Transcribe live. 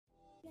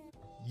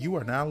You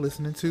are now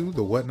listening to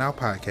the What Now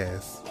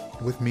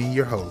podcast with me,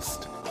 your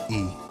host,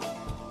 E.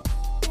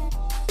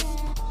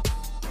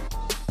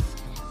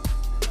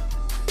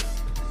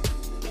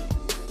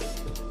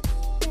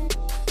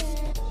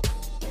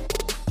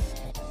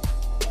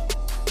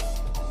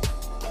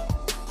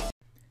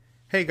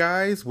 Hey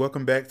guys,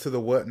 welcome back to the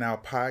What Now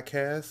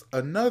podcast.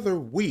 Another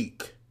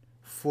week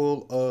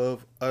full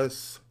of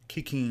us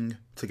kicking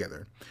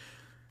together.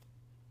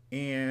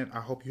 And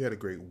I hope you had a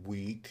great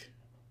week.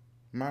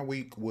 My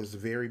week was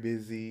very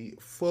busy,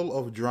 full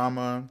of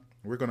drama.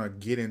 We're going to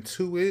get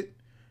into it,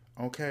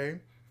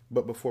 okay?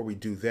 But before we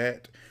do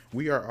that,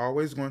 we are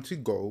always going to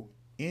go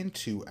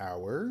into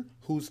our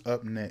Who's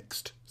Up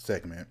Next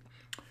segment.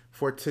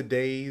 For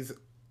today's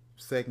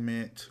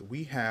segment,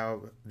 we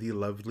have the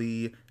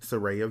lovely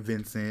Soraya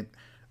Vincent,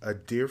 a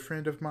dear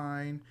friend of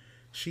mine.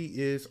 She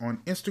is on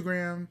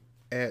Instagram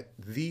at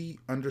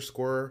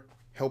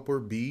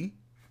 _helper_B.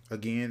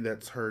 Again,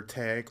 that's her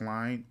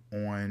tagline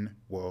on,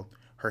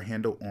 her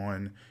handle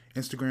on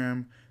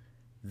Instagram,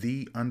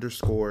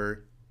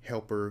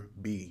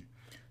 _helper_B.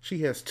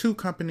 She has 2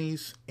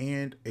 companies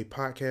and a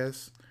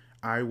podcast.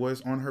 I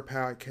was on her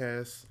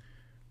podcast.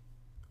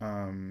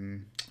 I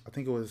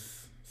think it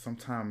was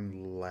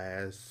sometime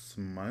last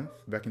month,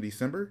 back in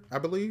December, I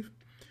believe.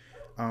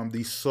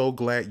 The So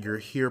Glad You're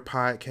Here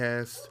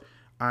podcast.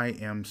 I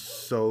am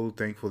so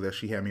thankful that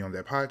she had me on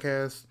that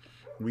podcast.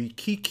 We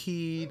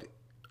kikied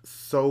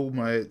so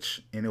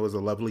much, and it was a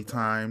lovely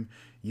time.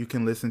 You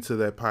can listen to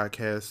that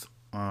podcast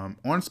on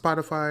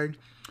Spotify.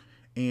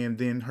 And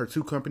then her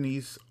 2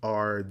 companies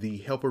are the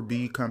Helper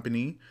B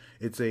company.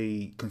 It's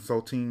a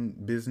consulting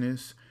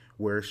business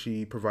where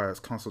she provides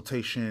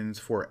consultations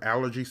for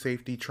allergy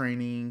safety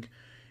training,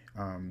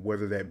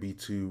 whether that be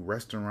to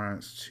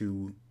restaurants,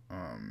 to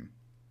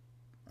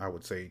I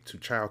would say to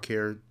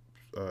childcare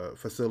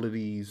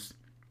facilities,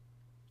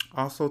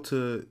 also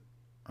to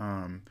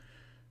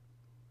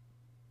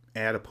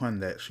add upon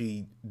that,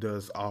 she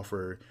does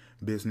offer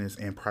business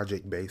and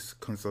project-based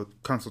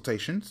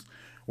consultations,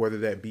 whether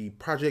that be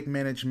project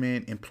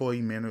management,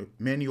 employee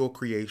manual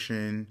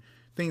creation,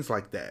 things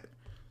like that.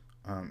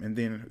 And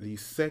then the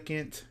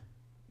second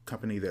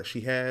company that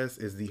she has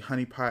is the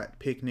Honeypot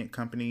Picnic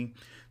Company.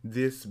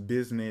 This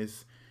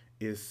business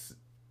is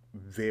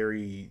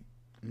very,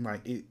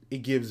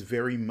 it gives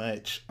very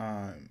much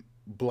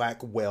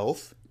black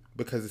wealth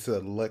because it's a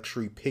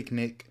luxury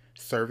picnic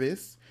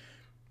service.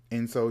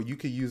 And so you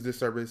could use this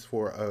service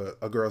for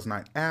a girls'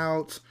 night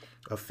out,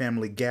 a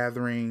family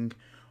gathering,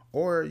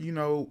 or,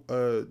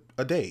 a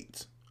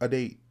date.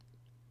 A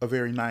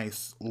very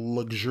nice,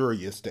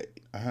 luxurious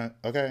date.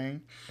 Okay?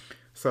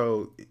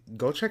 So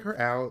go check her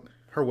out.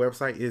 Her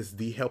website is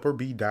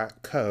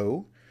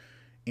thehelperb.co.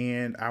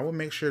 And I will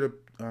make sure to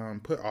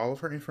put all of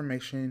her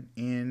information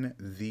in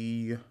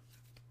the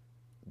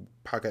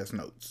podcast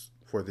notes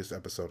for this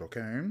episode,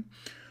 okay?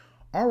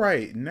 All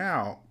right,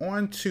 now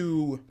on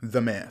to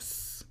the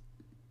mess.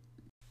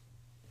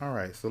 All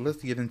right, so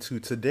let's get into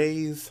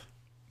today's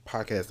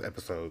podcast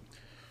episode.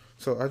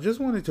 So I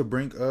just wanted to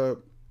bring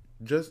up,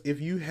 just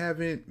if you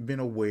haven't been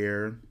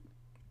aware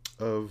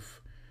of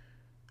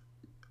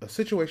a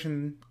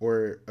situation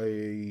or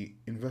a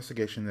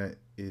investigation that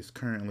is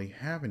currently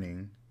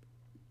happening.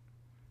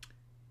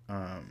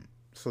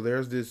 So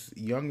there's this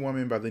young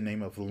woman by the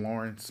name of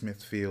Lauren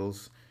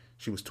Smith-Fields.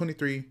 She was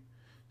 23.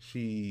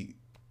 She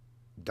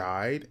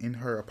died in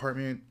her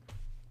apartment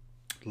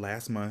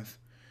last month.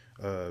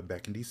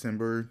 Back in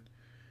December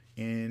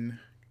in,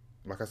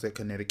 like I said,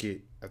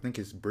 Connecticut. I think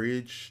it's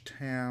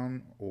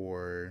Bridgetown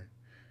or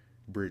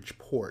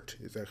Bridgeport.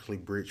 It's actually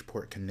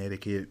Bridgeport,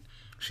 Connecticut.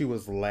 She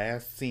was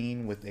last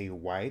seen with a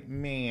white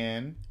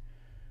man,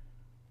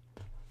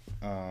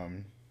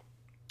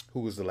 who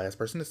was the last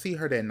person to see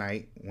her that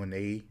night when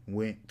they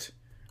went.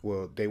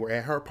 Well, they were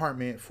at her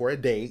apartment for a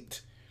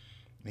date.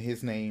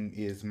 His name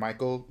is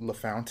Michael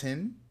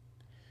LaFountain.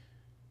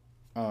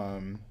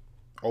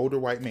 Older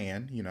white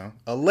man,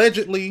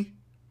 allegedly,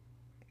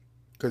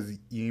 because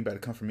you ain't about to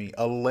come for me.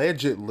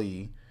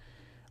 Allegedly,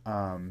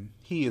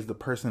 he is the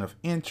person of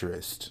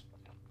interest.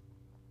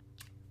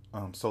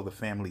 So the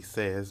family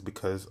says,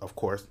 because of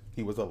course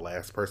he was the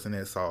last person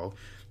that saw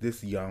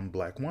this young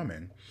black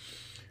woman.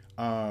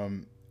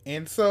 And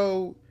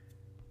so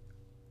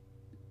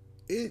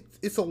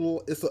it's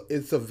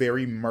a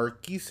very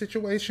murky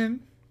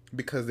situation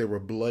because there were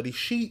bloody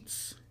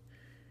sheets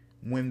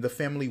when the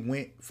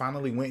family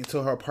finally went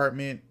into her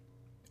apartment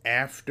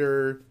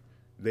after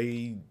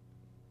they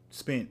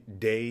spent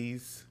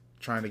days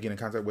trying to get in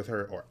contact with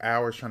her, or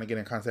hours trying to get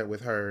in contact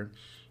with her,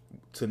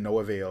 to no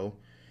avail.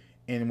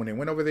 And when they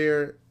went over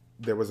there,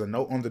 there was a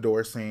note on the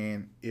door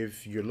saying,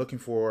 if you're looking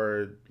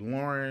for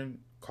Lauren,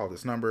 call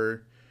this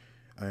number.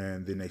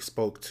 And then they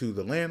spoke to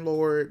the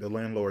landlord. The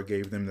landlord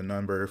gave them the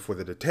number for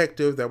the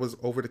detective that was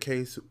over the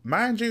case.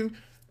 Mind you,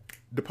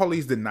 the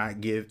police did not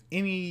give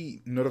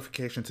any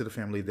notification to the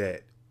family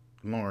that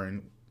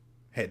Lauren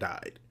had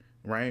died,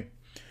 right?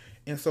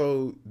 And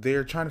so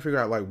they're trying to figure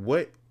out, like,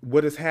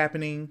 what is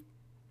happening?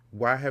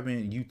 Why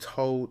haven't you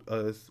told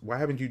us? Why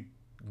haven't you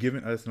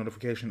giving us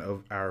notification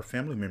of our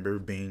family member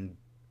being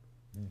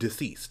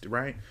deceased,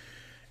 right?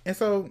 And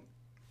so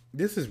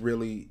this is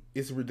really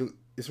it's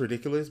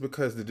ridiculous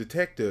because the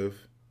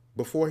detective,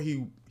 before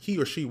he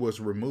or she was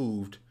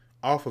removed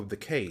off of the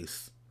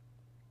case,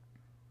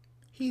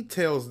 he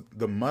tells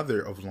the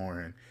mother of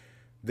Lauren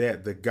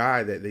that the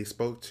guy that they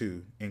spoke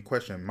to in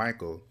question,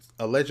 Michael,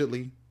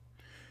 allegedly,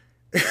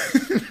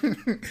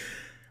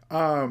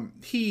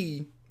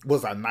 he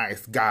was a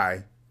nice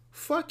guy.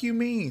 Fuck you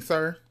mean,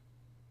 sir?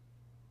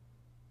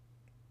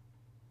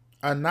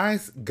 A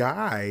nice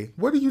guy?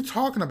 What are you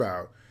talking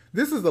about?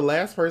 This is the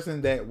last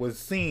person that was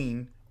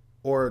seen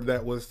or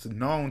that was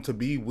known to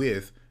be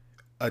with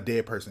a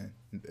dead person.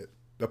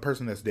 The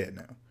person that's dead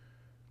now.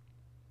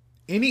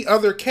 Any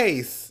other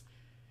case,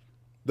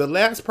 the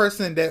last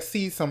person that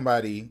sees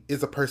somebody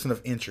is a person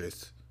of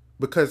interest.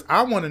 Because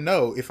I want to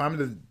know, if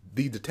I'm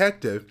the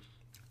detective,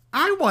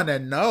 I want to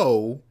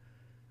know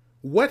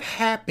what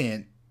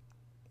happened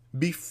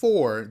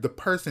before the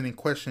person in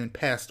question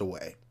passed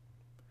away.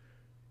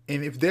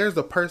 And if there's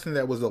a person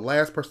that was the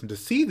last person to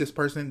see this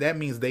person, that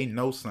means they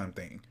know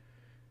something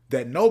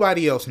that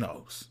nobody else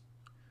knows.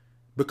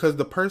 Because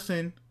the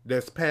person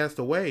that's passed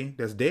away,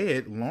 that's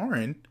dead,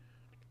 Lauren,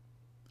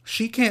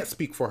 she can't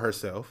speak for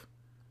herself.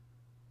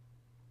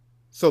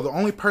 So the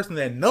only person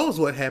that knows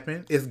what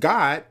happened is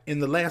God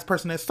and the last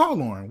person that saw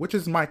Lauren, which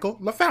is Michael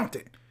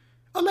LaFountain,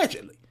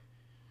 allegedly.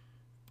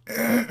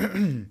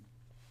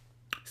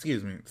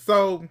 Excuse me.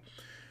 So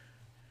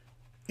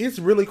it's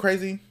really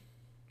crazy.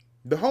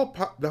 The whole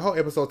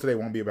episode today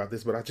won't be about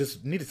this, but I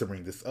just needed to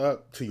bring this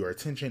up to your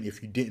attention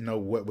if you didn't know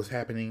what was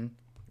happening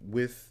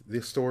with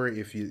this story,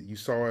 if you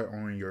saw it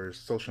on your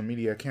social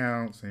media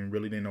accounts and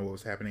really didn't know what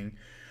was happening.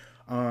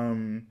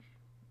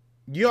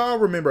 Y'all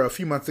remember a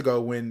few months ago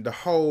when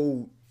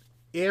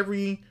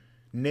every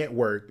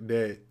network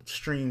that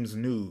streams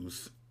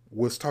news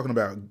was talking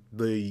about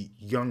the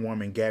young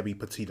woman Gabby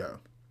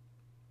Petito.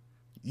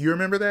 You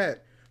remember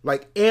that?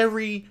 Like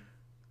every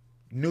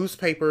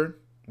newspaper,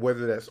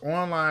 whether that's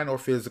online or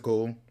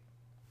physical,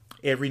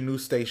 every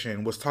news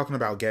station was talking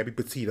about Gabby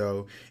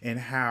Petito and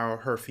how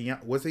her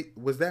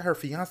was that her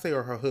fiance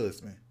or her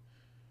husband?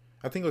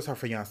 I think it was her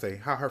fiance.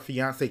 How her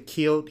fiance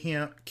killed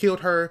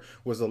her,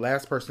 was the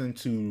last person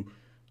to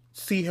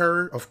see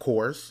her, of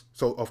course.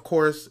 So, of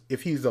course,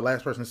 if he's the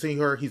last person to see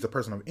her, he's a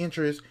person of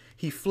interest.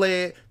 He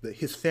fled.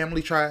 His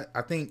family tried,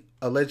 I think,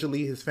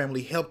 allegedly, his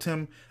family helped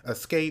him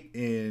escape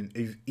and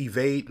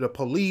evade the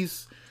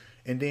police.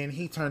 And then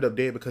he turned up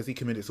dead because he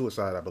committed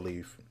suicide, I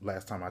believe,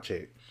 last time I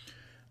checked.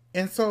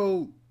 And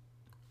so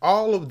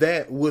all of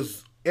that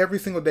was every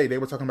single day they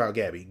were talking about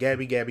Gabby,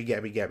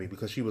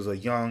 because she was a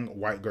young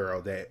white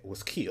girl that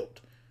was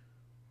killed.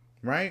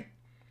 Right?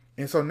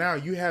 And so now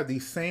you have the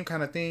same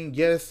kind of thing.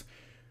 Yes,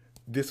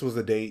 this was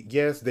a date.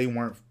 Yes, they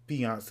weren't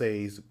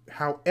fiancés.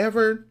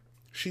 However,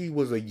 she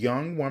was a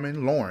young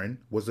woman. Lauren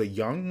was a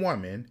young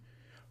woman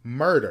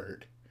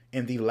murdered.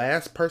 And the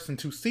last person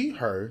to see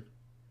her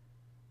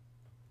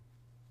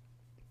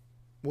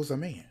was a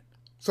man.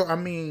 So, I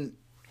mean,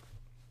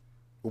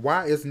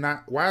 why is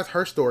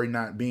her story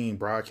not being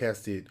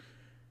broadcasted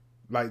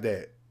like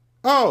that?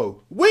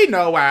 Oh, we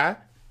know why.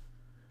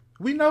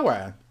 We know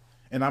why.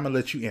 And I'm going to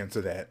let you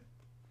answer that.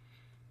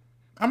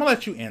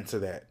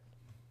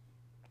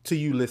 To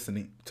you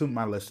listening, to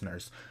my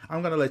listeners.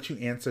 I'm going to let you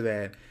answer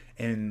that,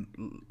 and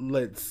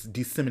let's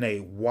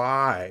disseminate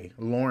why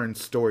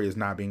Lauren's story is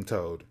not being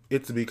told.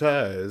 It's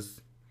because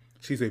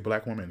she's a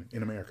black woman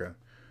in America.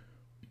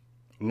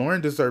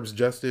 Lauren deserves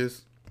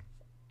justice,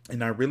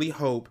 and I really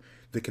hope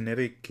the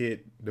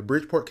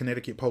Bridgeport,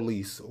 Connecticut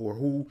police, or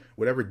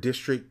whatever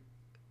district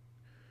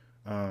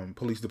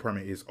police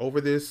department is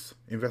over this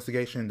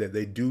investigation, that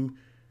they do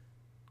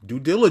due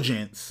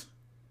diligence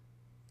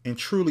in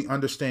truly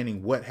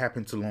understanding what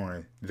happened to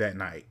Lauren that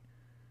night,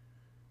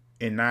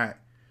 and not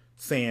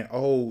saying,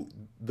 oh,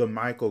 the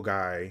Michael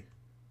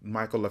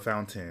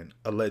LaFountain,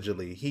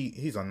 allegedly,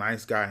 he's a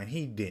nice guy and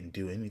he didn't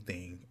do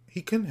anything.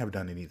 He couldn't have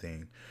done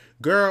anything.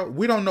 Girl,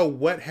 we don't know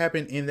what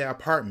happened in the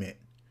apartment.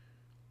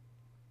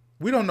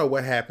 We don't know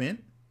what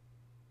happened.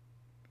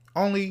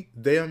 Only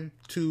them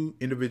two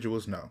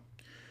individuals know.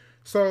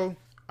 So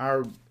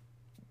I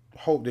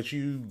hope that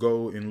you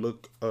go and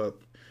look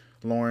up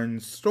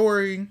Lauren's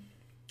story.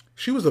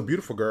 She was a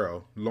beautiful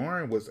girl.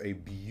 Lauren was a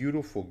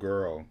beautiful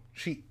girl.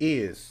 She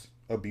is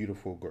a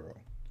beautiful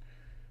girl.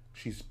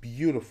 She's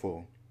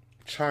beautiful.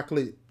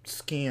 Chocolate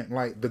skin.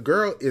 Like, the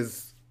girl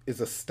is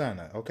a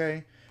stunner,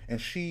 okay? And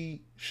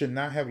she should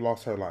not have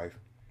lost her life.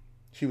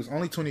 She was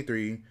only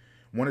 23,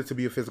 wanted to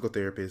be a physical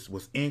therapist,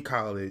 was in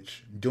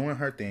college, doing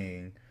her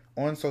thing,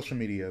 on social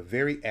media,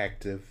 very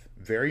active,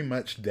 very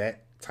much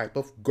that type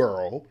of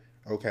girl,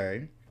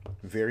 okay?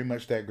 Very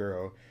much that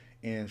girl.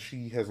 And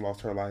she has lost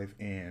her life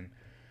and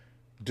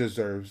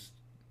deserves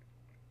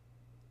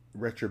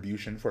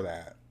retribution for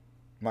that.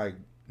 Like,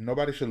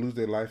 nobody should lose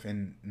their life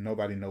and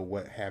nobody know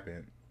what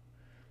happened.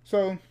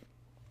 So,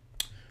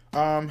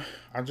 I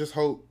just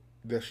hope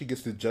that she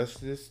gets the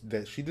justice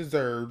that she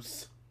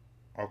deserves.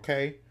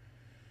 Okay?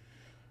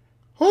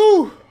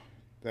 Whew!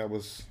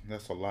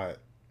 That's a lot.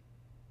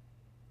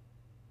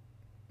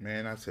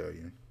 Man, I tell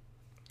you.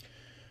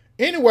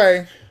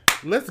 Anyway,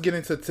 let's get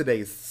into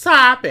today's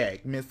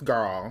topic, Miss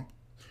Girl.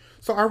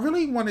 So I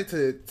really wanted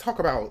to talk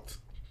about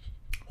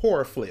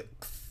horror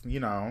flicks.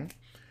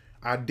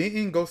 I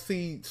didn't go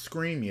see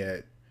Scream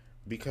yet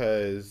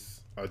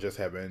because I just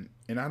haven't,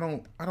 and I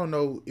don't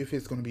know if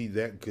it's gonna be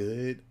that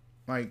good.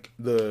 Like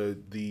the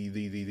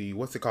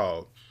what's it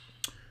called?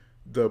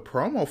 The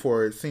promo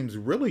for it seems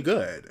really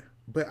good,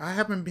 but I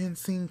haven't been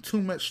seeing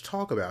too much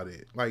talk about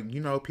it. Like,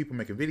 people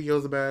making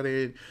videos about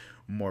it,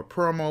 more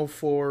promo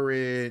for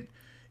it,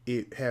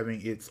 it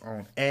having its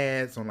own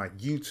ads on like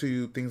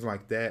YouTube, things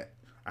like that.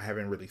 I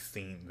haven't really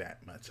seen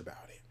that much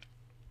about it.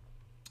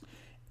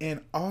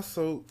 And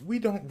also, we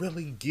don't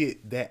really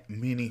get that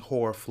many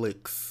horror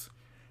flicks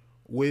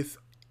with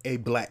a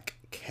black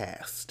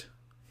cast.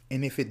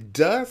 And if it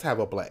does have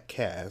a black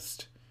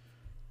cast,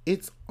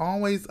 it's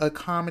always a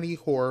comedy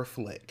horror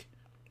flick.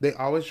 They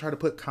always try to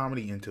put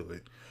comedy into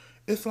it.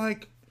 It's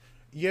like,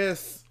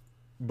 yes,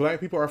 black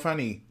people are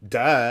funny,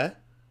 duh.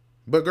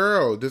 But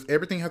girl, does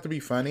everything have to be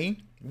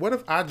funny? What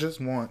if I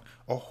just want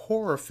a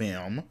horror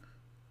film,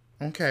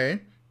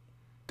 okay,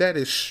 that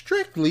is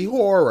strictly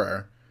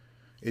horror?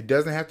 It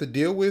doesn't have to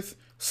deal with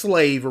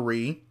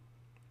slavery.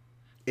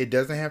 It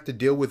doesn't have to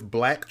deal with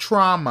black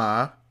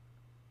trauma.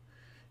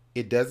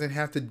 It doesn't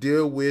have to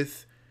deal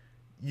with,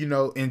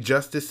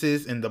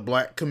 injustices in the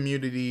black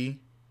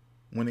community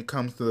when it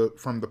comes to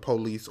from the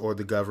police or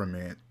the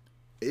government.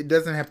 It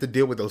doesn't have to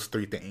deal with those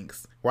three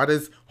things. Why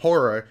does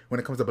horror, when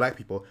it comes to black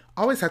people,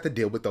 always have to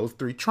deal with those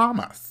three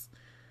traumas?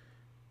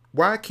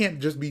 Why can't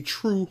it just be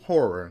true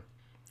horror?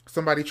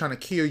 Somebody trying to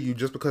kill you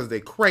just because they're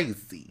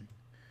crazy.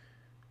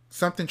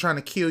 Something trying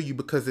to kill you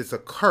because it's a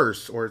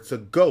curse, or it's a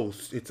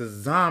ghost, it's a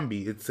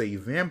zombie, it's a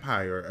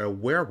vampire, a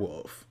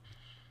werewolf,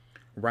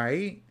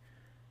 right?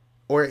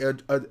 Or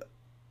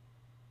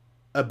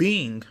a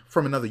being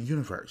from another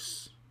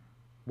universe.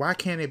 Why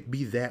can't it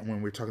be that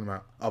when we're talking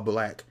about a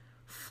black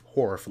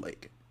horror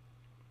flick?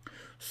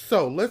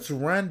 So let's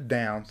run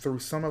down through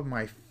some of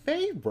my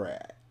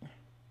favorite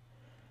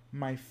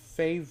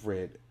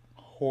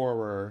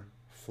horror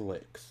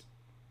flicks.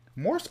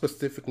 More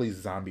specifically,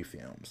 zombie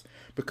films.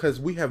 Because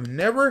we have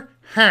never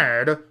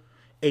had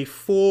a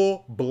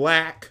full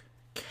black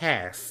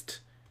cast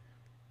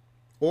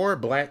or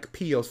black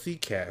POC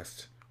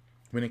cast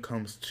when it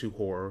comes to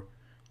horror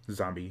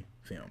zombie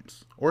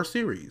films or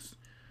series.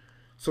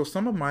 So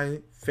some of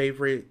my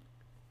favorite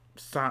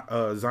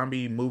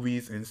zombie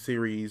movies and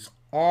series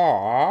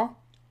are,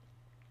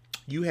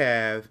 you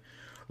have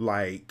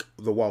like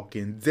The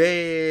Walking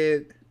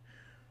Dead.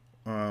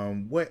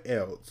 What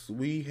else?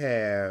 We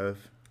have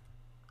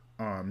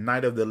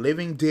Night of the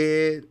Living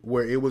Dead,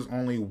 where it was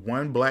only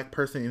one black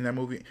person in that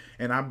movie.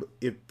 And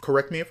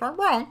correct me if I'm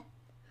wrong.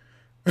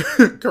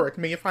 Correct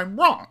me if I'm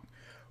wrong.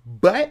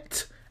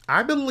 But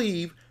I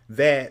believe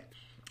that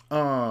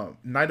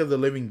Night of the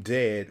Living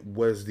Dead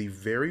was the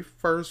very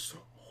first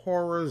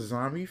horror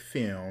zombie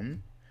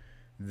film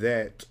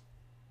that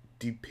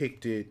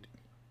depicted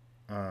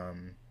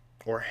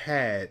or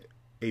had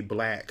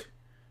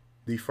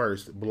the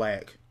first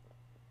black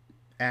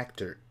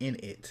actor in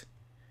it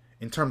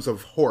in terms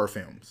of horror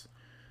films.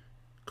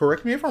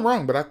 Correct me if I'm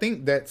wrong, but I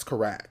think that's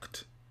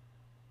correct.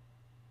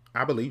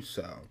 I believe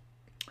so.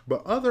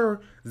 But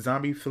other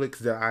zombie flicks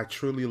that I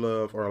truly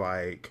love are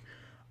like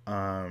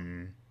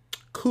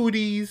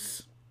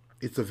Cooties.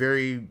 It's a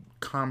very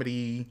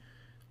comedy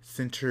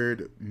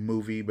centered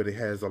movie, but it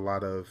has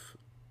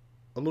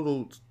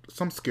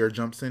some scare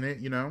jumps in it,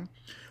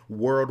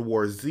 World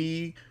War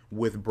Z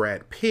with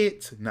Brad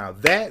Pitt. Now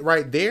that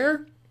right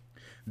there,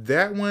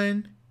 that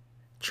one,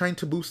 Train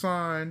to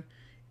Busan,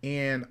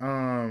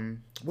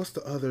 and what's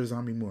the other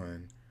zombie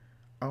one?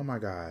 Oh my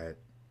god.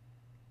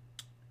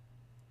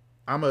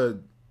 I'ma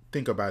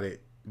think about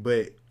it,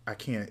 but I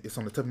can't. It's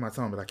on the tip of my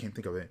tongue, but I can't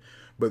think of it.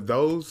 But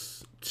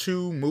those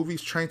two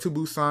movies, Train to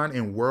Busan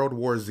and World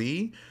War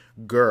Z,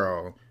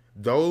 girl,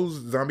 those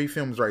zombie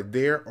films right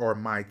there are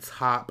my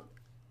top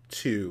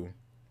two.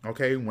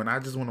 Okay, when I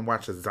just want to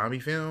watch a zombie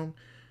film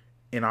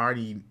and I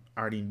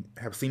already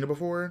have seen it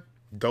before,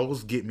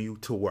 those get me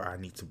to where I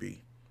need to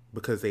be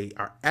because they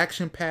are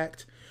action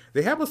packed.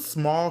 They have a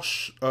small,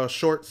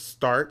 short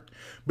start,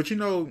 but you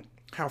know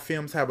how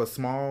films have a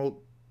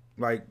small,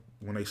 like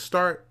when they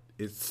start,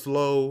 it's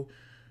slow,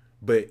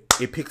 but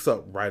it picks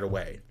up right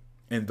away.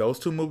 And those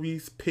two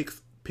movies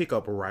pick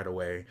up right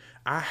away.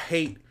 I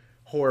hate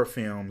horror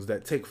films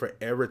that take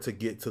forever to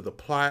get to the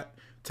plot,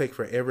 take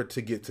forever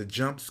to get to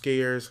jump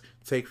scares,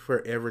 take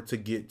forever to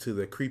get to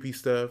the creepy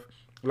stuff.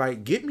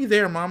 Like, get me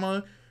there,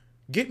 mama.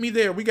 Get me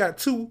there. We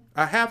got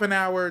a half an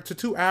hour to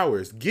 2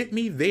 hours. Get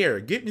me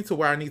there. Get me to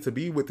where I need to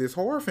be with this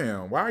horror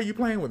film. Why are you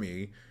playing with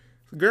me?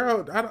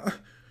 Girl,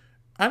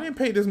 I didn't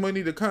pay this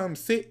money to come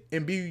sit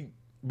and be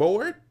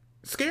bored.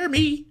 Scare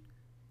me.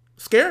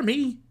 Scare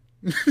me.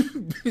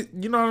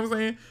 You know what I'm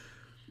saying?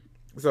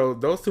 So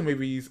those two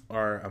movies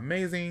are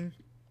amazing.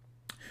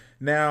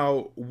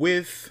 Now,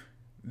 with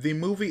The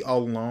movie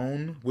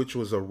Alone, which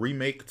was a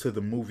remake to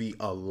the movie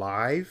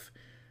Alive.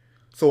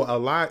 So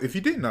Alive, if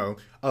you didn't know,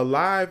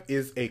 Alive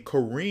is a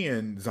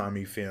Korean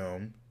zombie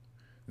film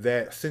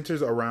that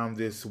centers around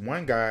this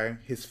one guy.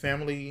 His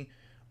family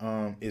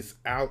is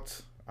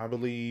out, I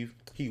believe.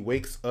 He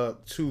wakes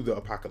up to the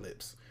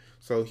apocalypse.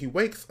 So he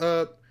wakes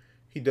up.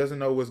 He doesn't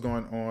know what's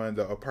going on.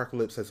 The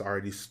apocalypse has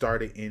already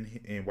started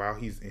in while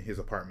he's in his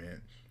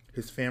apartment.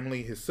 His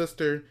family, his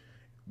sister,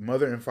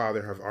 mother, and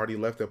father have already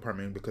left the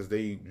apartment because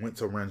they went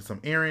to run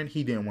some errand.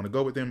 He didn't want to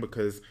go with them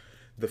because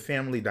the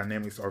family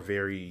dynamics are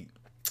very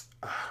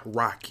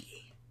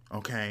rocky.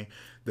 Okay,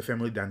 the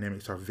family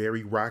dynamics are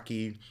very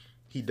rocky.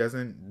 He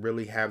doesn't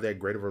really have that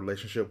great of a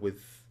relationship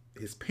with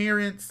his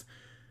parents.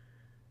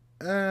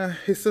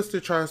 His sister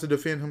tries to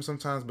defend him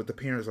sometimes, but the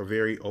parents are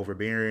very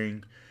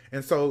overbearing,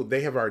 and so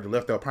they have already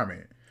left the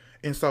apartment.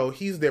 And so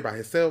he's there by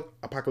himself.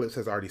 Apocalypse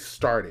has already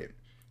started,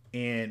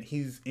 and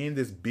he's in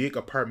this big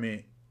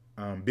apartment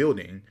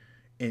building,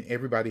 and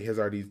everybody has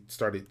already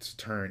started to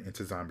turn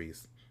into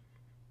zombies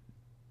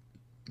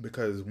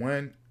because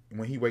when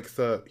he wakes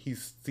up, he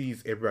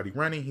sees everybody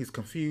running. He's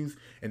confused,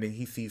 and then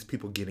he sees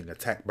people getting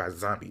attacked by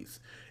zombies.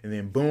 And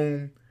then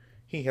boom,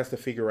 he has to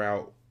figure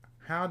out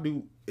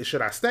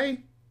should I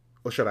stay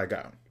or should I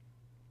go?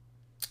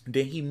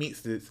 Then he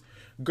meets this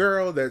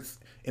girl that's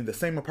in the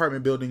same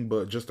apartment building,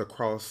 but just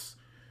across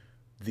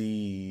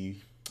the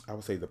I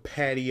would say the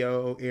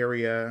patio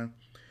area,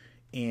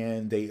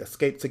 and they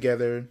escape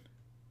together.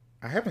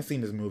 I haven't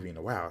seen this movie in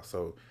a while,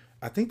 so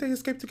I think they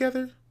escape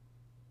together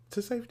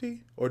to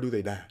safety, or do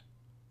they die?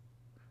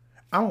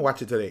 I'm gonna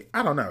watch it today.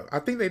 I don't know. I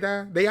think they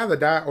die. They either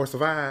die or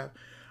survive.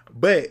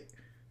 But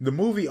the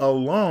movie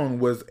Alone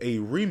was a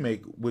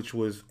remake, which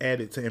was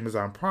added to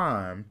Amazon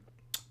Prime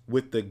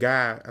with the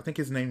guy. I think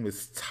his name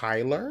was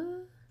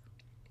Tyler.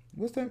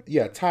 What's that?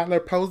 Yeah, Tyler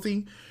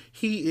Posey.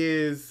 He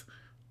is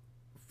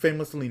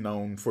famously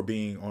known for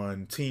being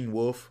on Teen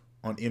Wolf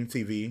on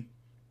MTV.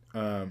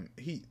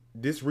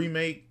 This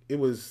remake it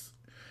was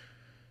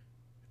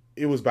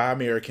by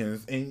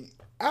Americans, and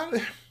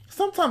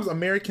sometimes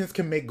Americans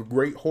can make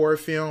great horror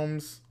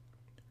films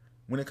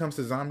when it comes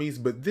to zombies,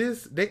 but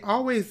they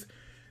always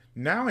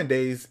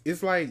nowadays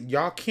it's like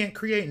y'all can't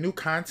create new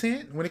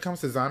content when it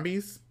comes to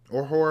zombies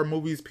or horror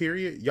movies.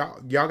 Period.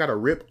 Y'all got to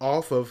rip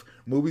off of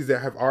movies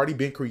that have already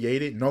been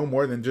created no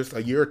more than just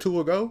a year or two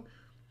ago.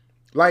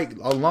 Like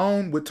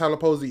Alone with Tyler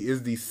Posey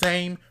is the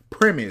same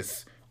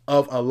premise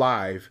of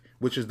Alive,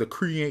 which is the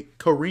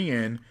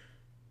Korean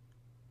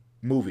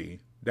movie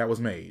that was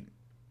made.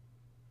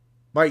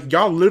 Like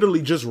y'all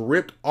literally just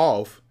ripped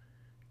off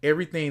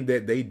everything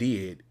that they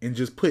did and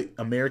just put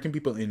American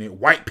people in it,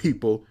 white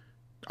people.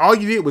 All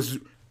you did was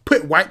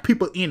put white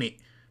people in it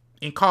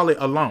and call it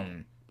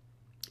Alone.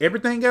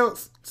 Everything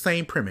else,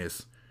 same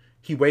premise.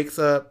 He wakes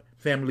up,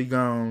 family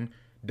gone,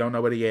 don't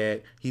know where he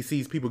at. He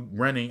sees people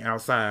running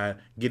outside,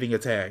 getting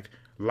attacked.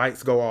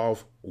 Lights go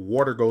off,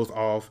 water goes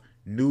off,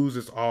 news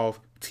is off,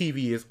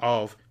 TV is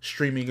off,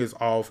 streaming is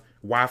off,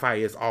 Wi-Fi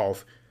is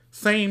off.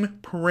 Same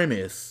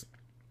premise.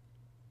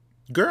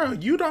 Girl,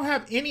 you don't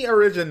have any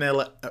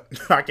originality.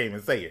 I can't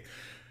even say it.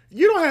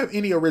 You don't have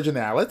any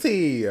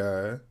originality.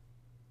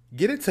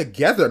 Get it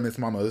together, Miss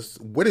Mamas.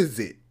 What is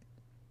it?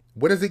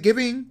 What is it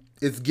giving?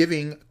 It's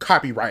giving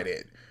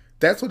copyrighted.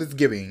 That's what it's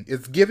giving.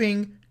 It's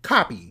giving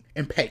copy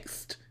and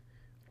paste.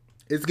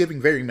 It's giving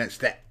very much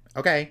that.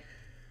 Okay?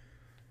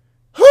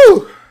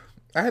 Whew!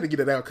 I had to get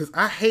it out because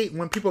I hate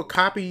when people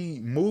copy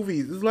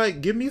movies. It's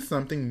like, give me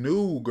something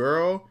new,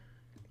 girl.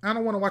 I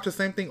don't want to watch the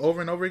same thing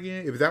over and over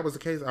again. If that was the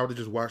case, I would have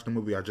just watched the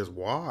movie I just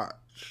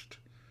watched.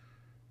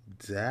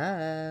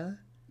 Duh.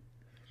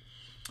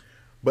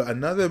 But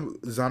another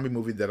zombie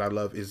movie that I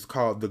love is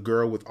called The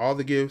Girl with All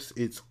the Gifts.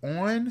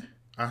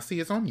 I see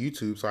it's on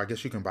YouTube, so I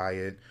guess you can buy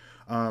it.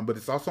 But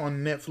it's also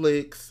on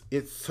Netflix.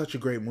 It's such a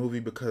great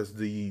movie because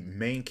the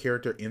main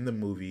character in the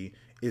movie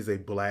is a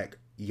black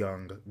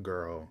young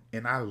girl.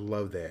 And I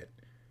love that.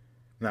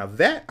 Now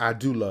that I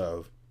do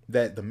love,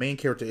 that the main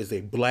character is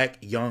a black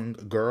young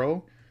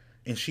girl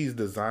and she's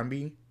the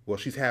zombie. Well,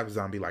 she's half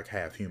zombie, like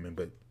half human,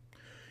 but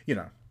you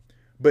know.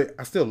 But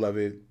I still love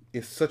it.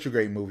 It's such a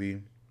great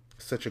movie.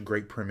 Such a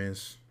great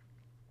premise.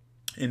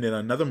 And then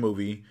another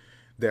movie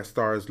that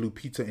stars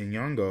Lupita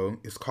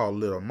Nyong'o is called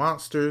Little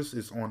Monsters.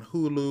 It's on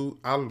Hulu.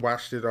 I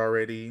watched it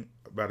already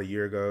about a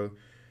year ago.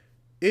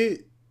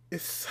 It's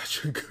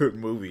such a good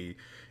movie.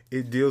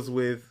 It deals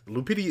with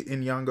Lupita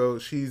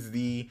Nyong'o. She's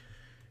the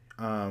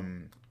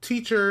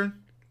teacher,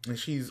 and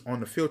she's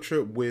on a field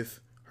trip with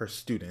her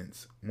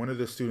students. One of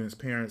the students'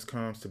 parents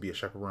comes to be a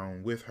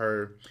chaperone with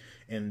her,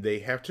 and they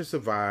have to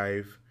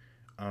survive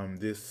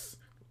this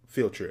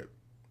field trip.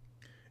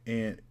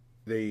 And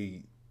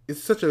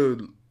it's such a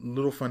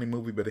little funny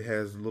movie, but it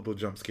has little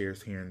jump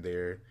scares here and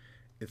there.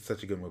 It's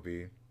such a good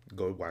movie.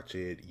 Go watch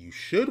it. You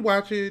should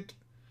watch it.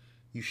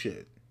 You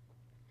should.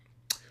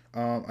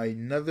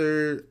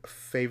 Another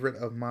favorite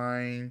of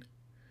mine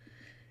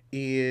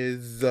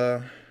is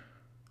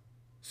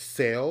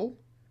Cell.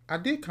 I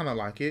did kind of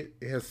like it.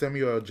 It has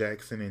Samuel L.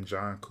 Jackson and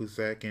John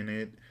Cusack in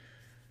it.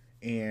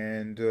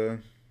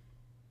 And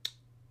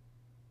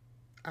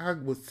I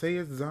would say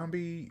it's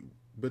zombie,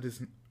 but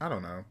it's, I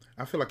don't know.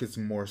 I feel like it's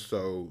more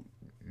so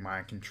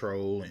mind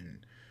control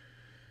and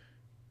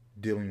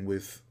dealing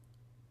with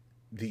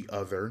the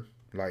other,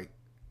 like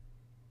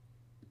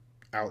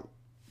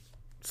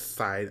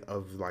outside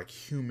of like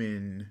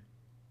human,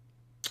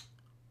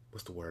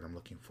 what's the word I'm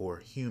looking for?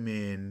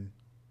 Human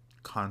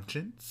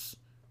conscience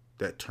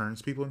that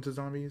turns people into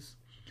zombies.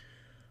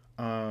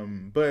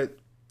 But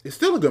it's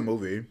still a good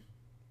movie.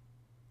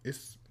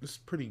 It's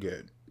pretty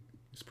good.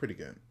 It's pretty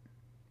good.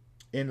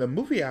 And the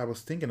movie I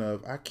was thinking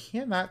of, I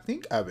cannot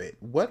think of it.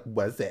 What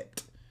was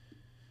it?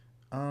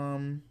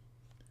 Um,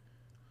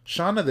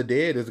 Shaun of the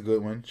Dead is a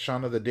good one.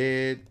 Shaun of the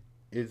Dead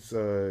is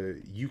a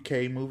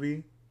UK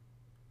movie.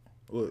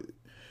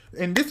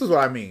 And this is what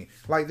I mean.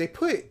 Like, they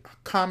put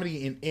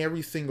comedy in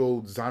every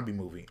single zombie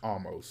movie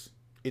almost.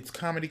 It's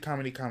comedy,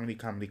 comedy, comedy,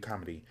 comedy,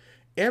 comedy.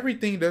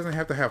 Everything doesn't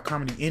have to have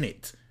comedy in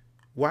it.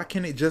 Why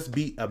can't it just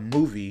be a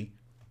movie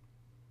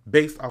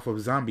based off of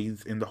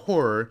zombies and the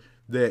horror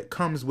that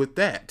comes with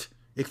that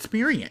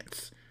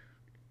experience?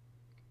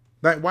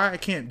 Like, why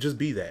it can't just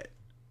be that?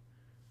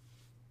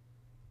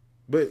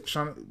 But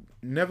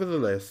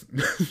nevertheless,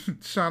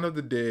 Shaun of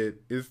the Dead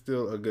is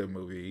still a good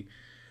movie.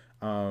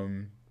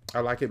 Um, I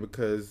like it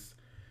because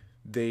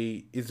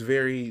it's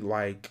very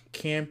like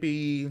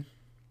campy,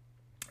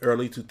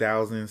 early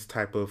 2000s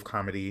type of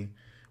comedy,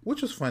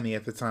 which was funny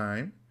at the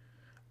time.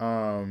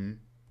 Um,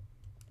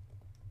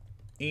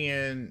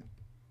 and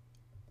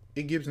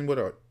it gives me what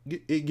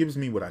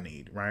I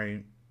need,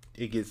 right?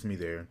 It gets me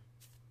there.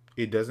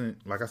 It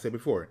doesn't, like I said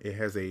before, it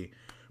has a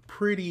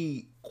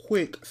pretty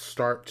quick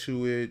start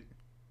to it,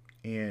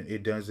 and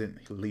it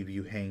doesn't leave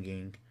you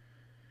hanging,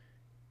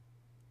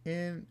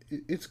 and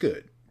it's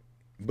good.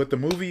 But the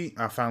movie,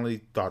 I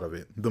finally thought of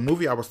it. The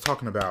movie I was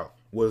talking about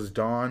was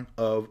Dawn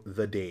of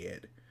the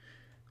Dead.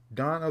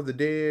 Dawn of the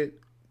Dead,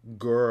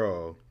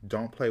 girl,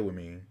 don't play with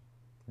me.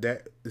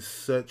 That is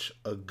such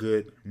a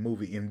good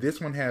movie. And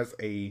this one has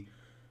a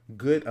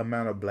good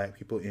amount of black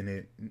people in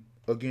it.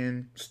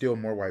 Again, still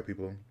more white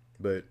people.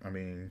 But, I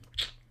mean,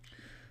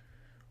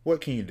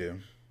 what can you do?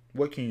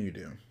 What can you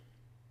do?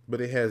 But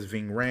it has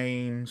Ving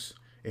Rhames.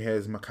 It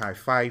has Mekhi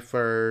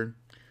Phifer.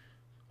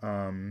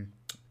 Um,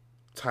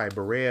 Ty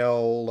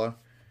Burrell.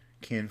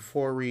 Ken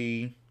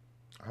Foree.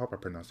 I hope I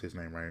pronounced his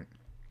name right.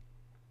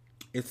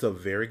 It's a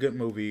very good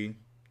movie.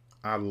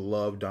 I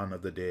love Dawn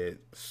of the Dead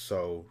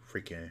so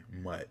freaking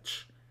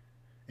much.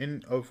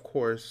 And of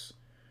course,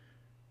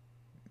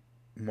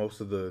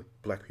 most of the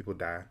black people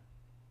die.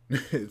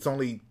 It's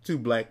only two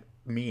black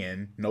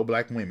men, no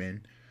black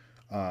women.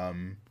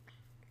 Um,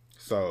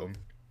 so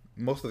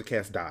most of the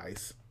cast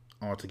dies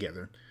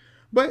altogether.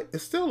 But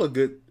it's still a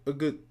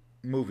good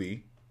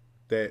movie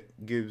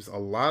that gives a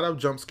lot of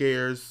jump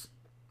scares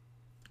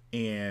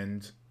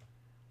and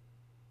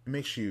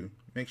makes you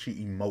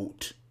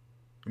emote.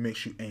 It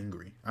makes you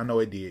angry. I know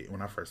it did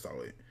when I first saw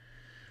it.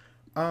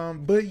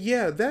 But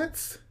yeah,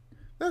 that's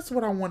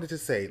what I wanted to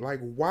say. Like,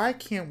 why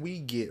can't we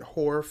get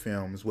horror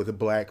films with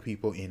black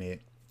people in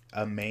it,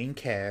 a main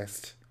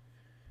cast?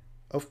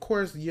 Of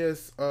course,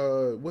 yes.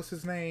 What's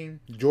his name?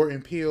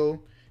 Jordan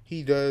Peele.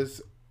 He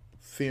does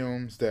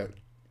films that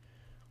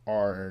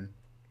are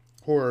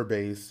horror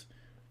based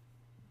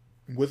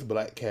with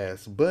black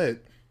cast,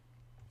 but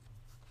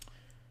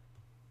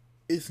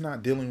it's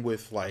not dealing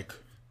with like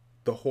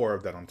the horror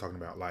that I'm talking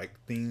about, like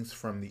things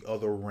from the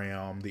other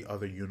realm, the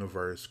other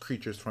universe,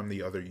 creatures from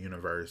the other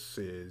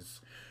universes,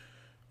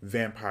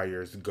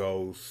 vampires,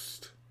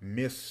 ghosts,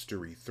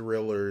 mystery,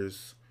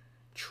 thrillers,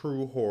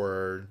 true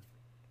horror.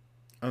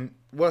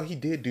 Well, he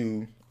did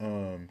do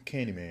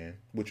Candyman,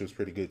 which was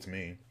pretty good to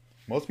me.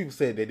 Most people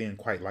said they didn't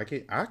quite like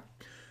it. I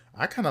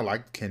kind of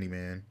liked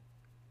Candyman,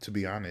 to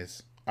be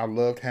honest. I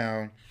loved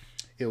how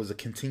it was a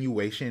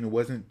continuation. It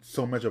wasn't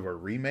so much of a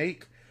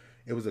remake.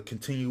 It was a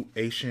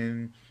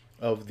continuation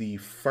of the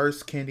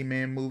first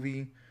Candyman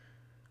movie,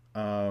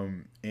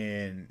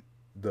 and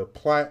the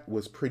plot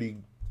was pretty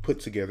put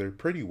together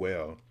pretty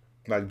well.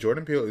 Like,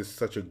 Jordan Peele is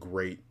such a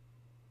great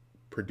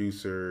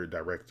producer,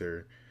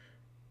 director.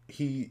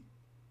 He,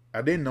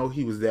 I didn't know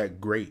he was that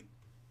great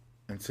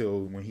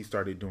until when he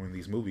started doing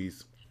these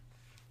movies.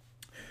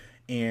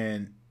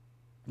 And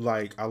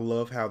like, I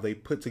love how they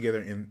put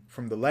together in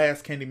from the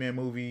last Candyman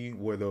movie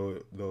where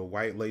the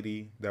white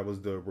lady that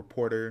was the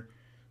reporter,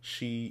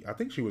 I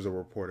think she was a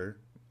reporter.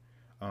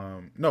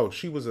 No,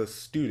 she was a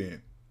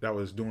student that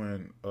was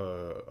doing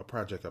a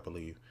project, I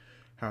believe.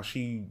 How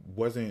she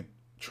wasn't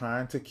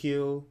trying to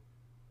kill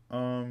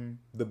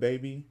the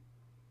baby,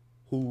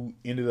 who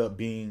ended up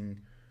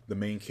being the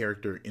main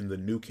character in the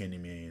new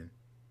Candyman.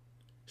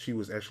 She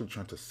was actually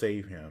trying to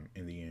save him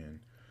in the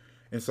end.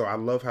 And so I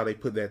love how they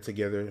put that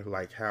together,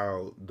 like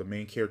how the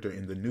main character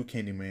in the new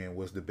Candyman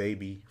was the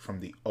baby from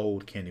the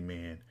old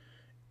Candyman,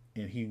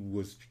 and he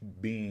was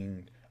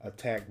being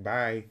attacked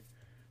by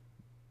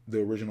the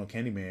original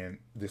Candyman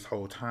this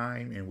whole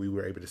time, and we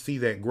were able to see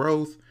that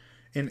growth,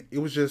 and it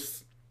was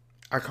just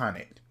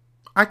iconic,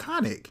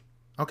 iconic.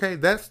 Okay,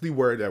 that's the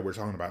word that we're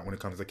talking about when it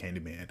comes to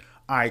Candyman.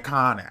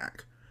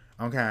 Iconic.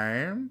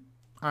 Okay,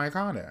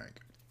 iconic.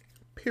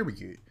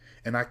 Period.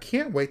 And I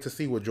can't wait to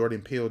see what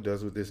Jordan Peele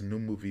does with this new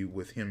movie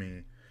with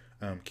him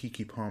and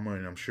Keke Palmer,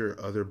 and I'm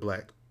sure other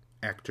black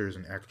actors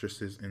and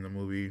actresses in the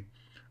movie.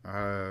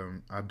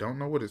 I don't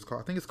know what it's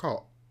called. I think it's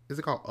called. Is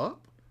it called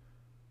Up?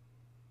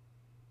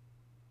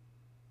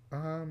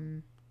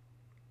 Um,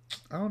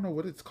 I don't know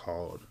what it's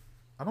called.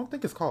 I don't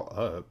think it's called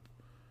Up.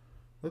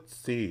 Let's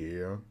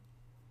see.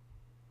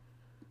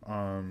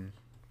 Um,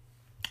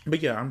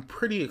 but yeah, I'm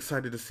pretty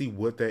excited to see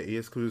what that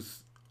is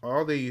because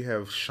all they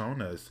have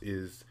shown us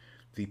is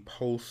the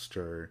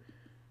poster,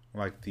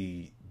 like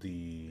the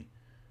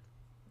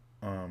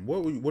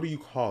what do you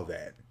call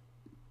that?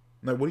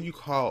 Like what do you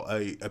call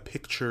a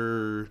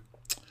picture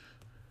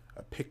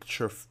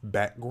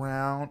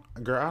background?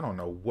 Girl, I don't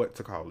know what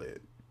to call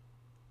it.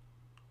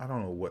 I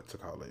don't know what to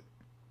call it.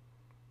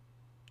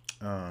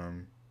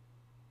 Um,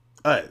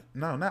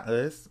 no, not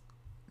us.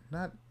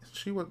 Not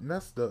she was.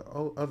 That's the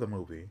other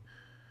movie.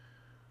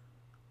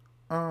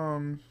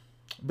 Um,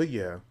 but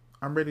yeah,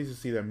 I'm ready to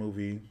see that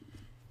movie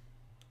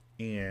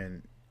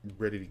and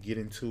ready to get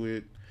into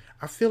it.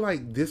 I feel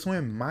like this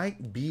one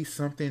might be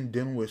something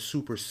dealing with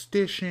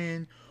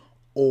superstition,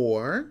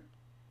 or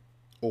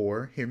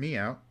hear me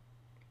out.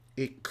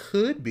 It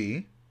could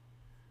be.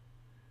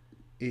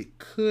 It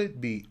could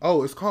be.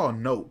 Oh, it's called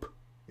Nope.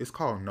 It's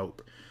called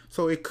Nope.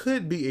 So it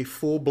could be a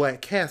full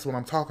black cast. What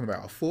I'm talking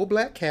about, a full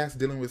black cast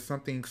dealing with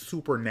something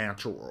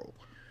supernatural.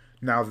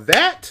 Now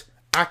that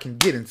I can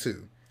get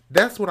into.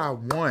 That's what I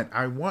want.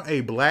 I want a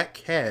black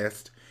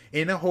cast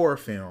in a horror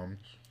film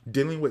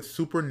dealing with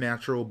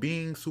supernatural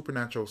beings,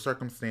 supernatural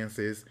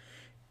circumstances,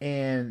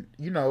 and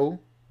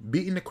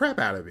beating the crap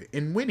out of it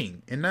and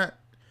winning. And not,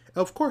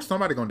 of course,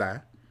 somebody gonna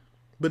die,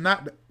 but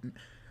not.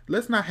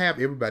 Let's not have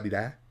everybody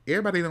die.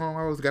 Everybody don't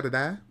always gotta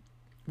die.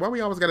 Why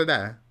we always gotta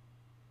die?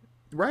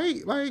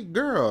 Right? Like,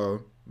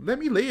 girl, let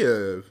me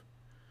live.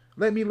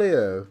 Let me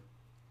live.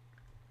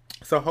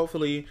 So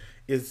hopefully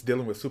it's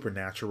dealing with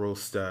supernatural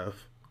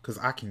stuff because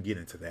I can get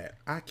into that.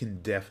 I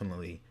can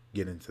definitely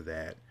get into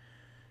that.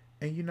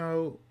 And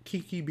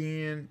Keke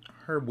being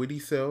her witty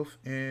self,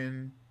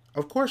 and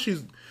of course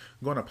she's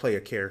gonna play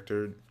a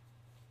character.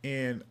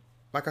 And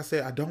like I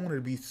said, I don't want it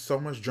to be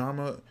so much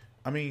drama.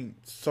 I mean,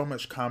 so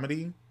much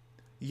comedy.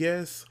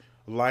 Yes,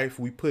 life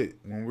we put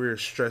when we're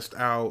stressed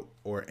out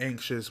or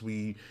anxious,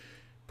 we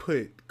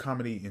put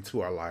comedy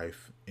into our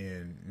life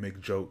and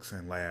make jokes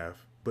and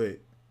laugh. But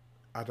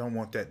I don't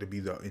want that to be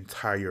the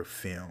entire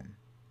film.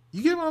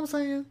 You get what I'm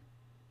saying?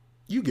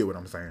 You get what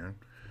I'm saying.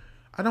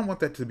 I don't want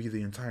that to be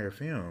the entire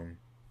film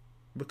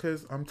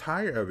because I'm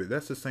tired of it.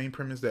 That's the same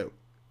premise that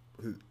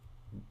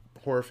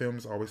horror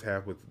films always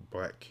have with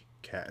black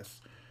casts.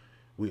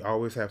 We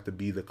always have to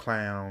be the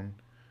clown,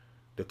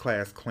 the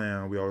class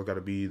clown. We always got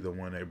to be the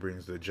one that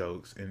brings the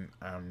jokes, and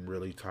I'm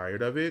really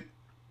tired of it.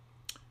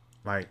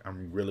 Like,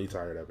 I'm really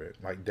tired of it.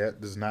 Like,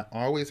 that does not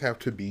always have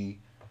to be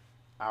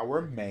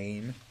our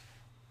main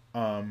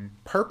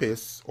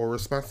purpose or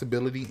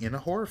responsibility in a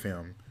horror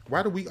film.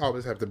 Why do we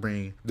always have to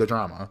bring the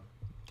drama?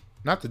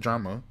 Not the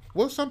drama.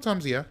 Well,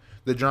 sometimes, yeah.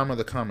 The drama,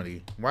 the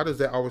comedy. Why does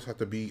that always have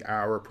to be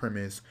our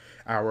premise,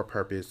 our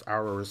purpose,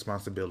 our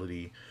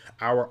responsibility,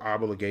 our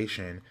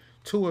obligation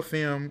to a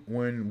film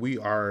when we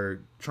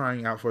are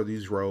trying out for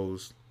these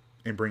roles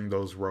and bring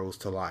those roles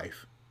to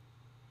life?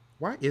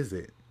 Why is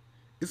it?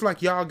 It's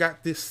like y'all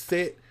got this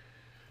set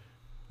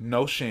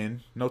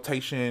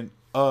notation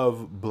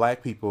of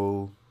black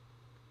people,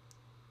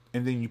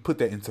 and then you put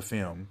that into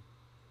film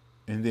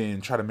and then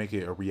try to make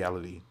it a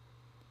reality.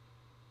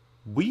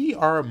 We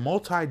are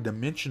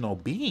multi-dimensional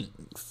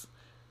beings.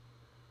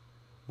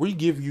 We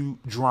give you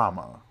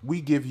drama.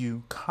 We give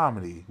you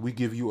comedy. We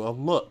give you a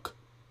look.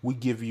 We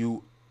give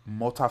you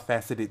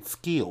multifaceted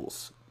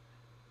skills.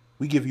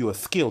 We give you a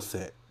skill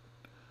set.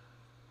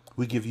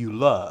 We give you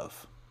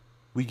love.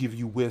 We give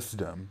you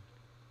wisdom.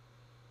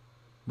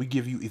 We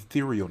give you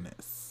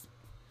etherealness.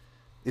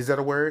 Is that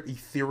a word?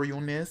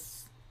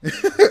 Etherealness?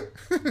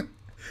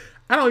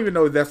 I don't even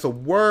know if that's a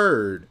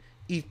word.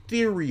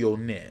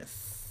 Etherealness.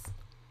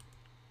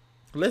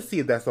 Let's see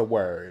if that's a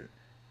word.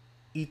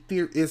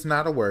 It's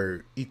not a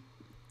word.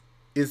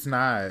 It's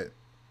not.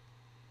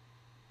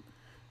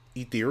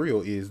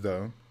 Ethereal is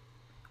though.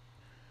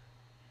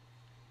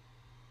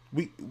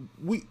 We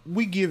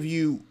give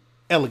you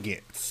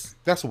elegance.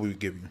 That's what we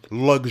give you.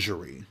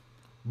 Luxury.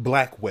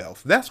 Black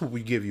wealth. That's what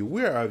we give you.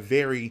 We're a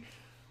very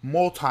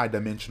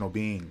multi-dimensional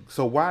being.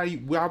 So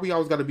why we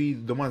always got to be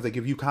the ones that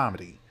give you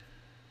comedy?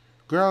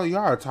 Girl,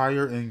 y'all are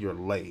tired and you're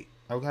late.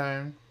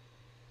 Okay?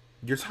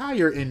 You're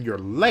tired and you're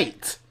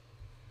late.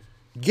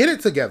 Get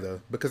it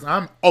together because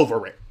I'm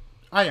over it.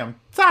 I am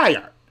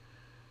tired.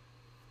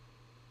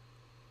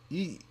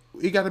 It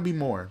got to be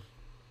more.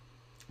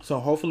 So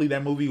hopefully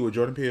that movie with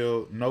Jordan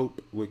Peele,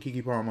 Nope, with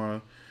Keke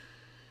Palmer,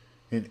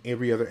 and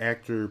every other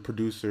actor,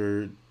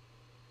 producer,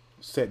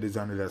 set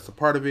designer that's a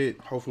part of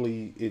it.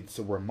 Hopefully it's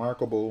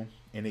remarkable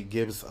and it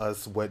gives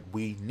us what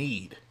we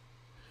need.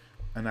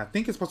 And I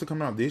think it's supposed to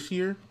come out this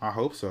year. I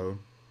hope so.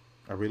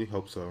 I really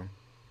hope so.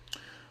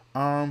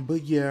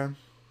 But yeah,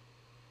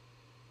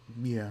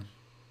 yeah,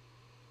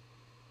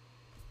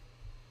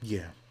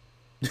 yeah.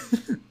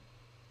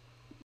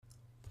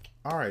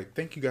 All right,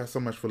 thank you guys so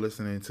much for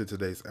listening to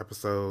today's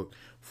episode.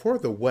 For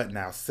the What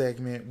Now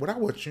segment, what I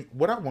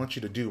want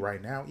you to do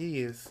right now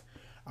is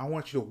I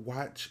want you to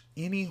watch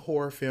any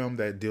horror film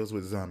that deals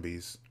with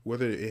zombies,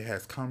 whether it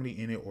has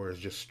comedy in it or is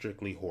just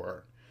strictly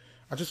horror.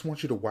 I just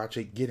want you to watch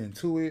it, get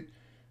into it.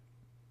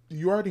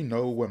 You already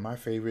know what my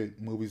favorite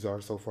movies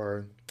are so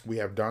far. We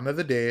have Dawn of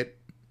the Dead,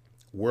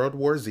 World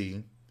War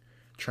Z,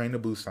 Train to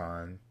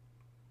Busan.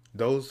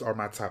 Those are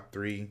my top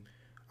three.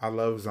 I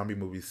love zombie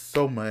movies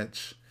so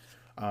much.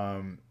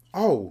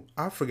 Oh,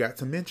 I forgot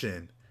to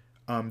mention,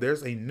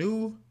 there's a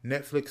new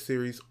Netflix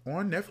series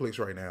on Netflix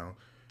right now.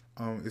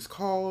 It's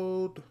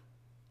called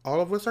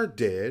All of Us Are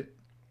Dead.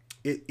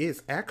 It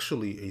is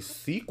actually a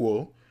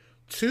sequel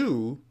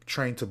to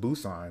Train to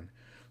Busan.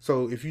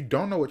 So if you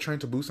don't know what Train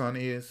to Busan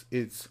is,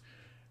 it's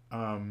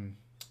um,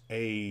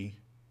 a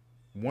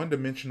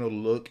one-dimensional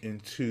look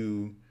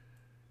into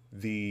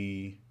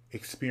the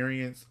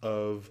experience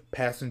of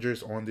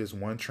passengers on this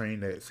one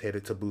train that's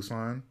headed to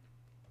Busan,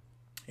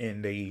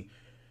 and they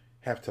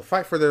have to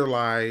fight for their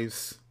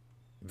lives.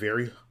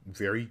 Very,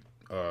 very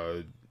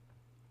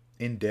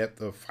in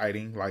depth of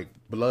fighting, like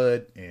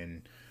blood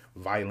and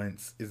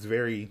violence is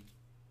very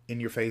in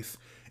your face,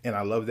 and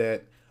I love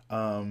that.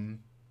 Um,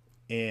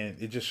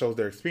 and it just shows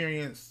their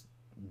experience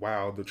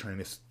while the train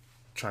is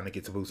trying to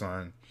get to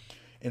Busan.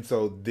 And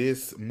so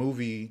this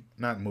movie,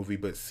 not movie,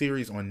 but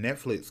series on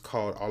Netflix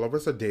called All of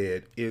Us Are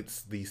Dead,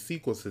 it's the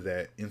sequel to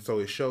that. And so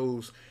it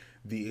shows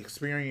the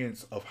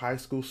experience of high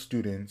school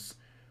students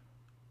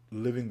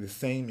living the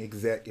same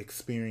exact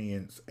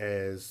experience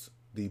as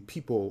the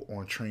people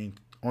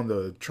on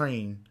the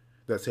train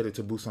that's headed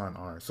to Busan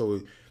are.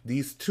 So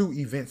these two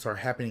events are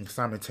happening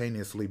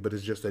simultaneously, but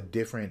it's just a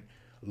different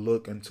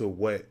look into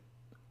what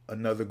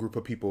another group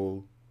of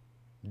people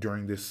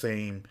during this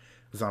same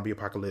zombie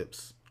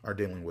apocalypse are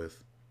dealing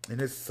with.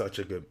 And it's such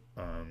a good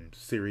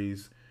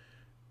series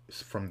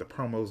from the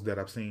promos that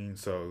I've seen.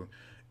 So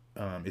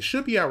it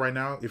should be out right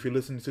now. If you're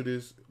listening to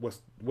this,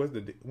 what's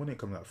the when it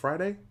comes out?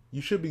 Friday.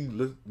 You should be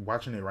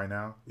watching it right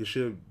now. It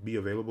should be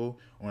available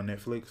on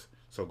Netflix.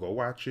 So go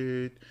watch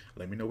it.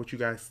 Let me know what you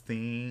guys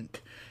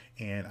think,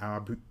 and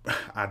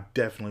I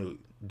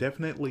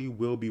definitely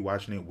will be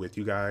watching it with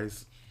you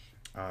guys.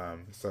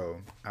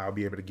 So I'll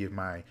be able to give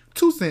my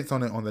 2 cents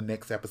on it on the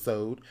next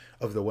episode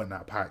of the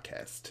Whatnot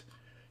Podcast.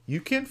 You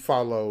can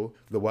follow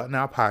the What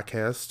Now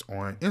Podcast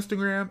on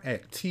Instagram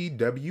at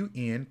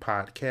TWN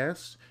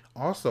Podcast.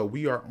 Also,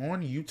 we are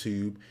on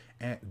YouTube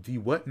at the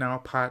What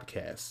Now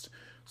Podcast.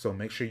 So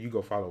make sure you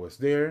go follow us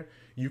there.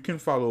 You can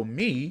follow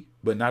me,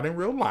 but not in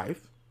real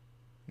life,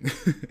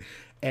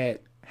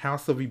 at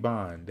House of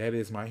Iban. That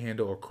is my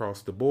handle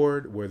across the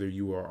board, whether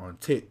you are on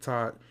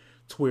TikTok,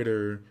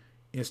 Twitter,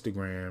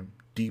 Instagram,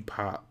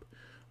 Depop.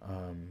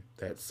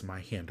 That's my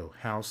handle,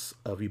 House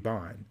of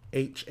Iban.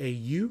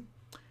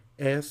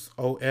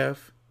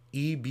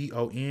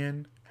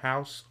 HAUSOFEBON,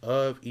 House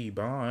of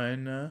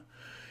Iban.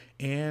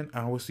 And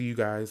I will see you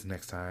guys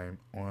next time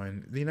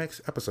on the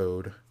next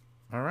episode.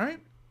 All right?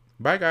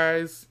 Bye,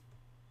 guys.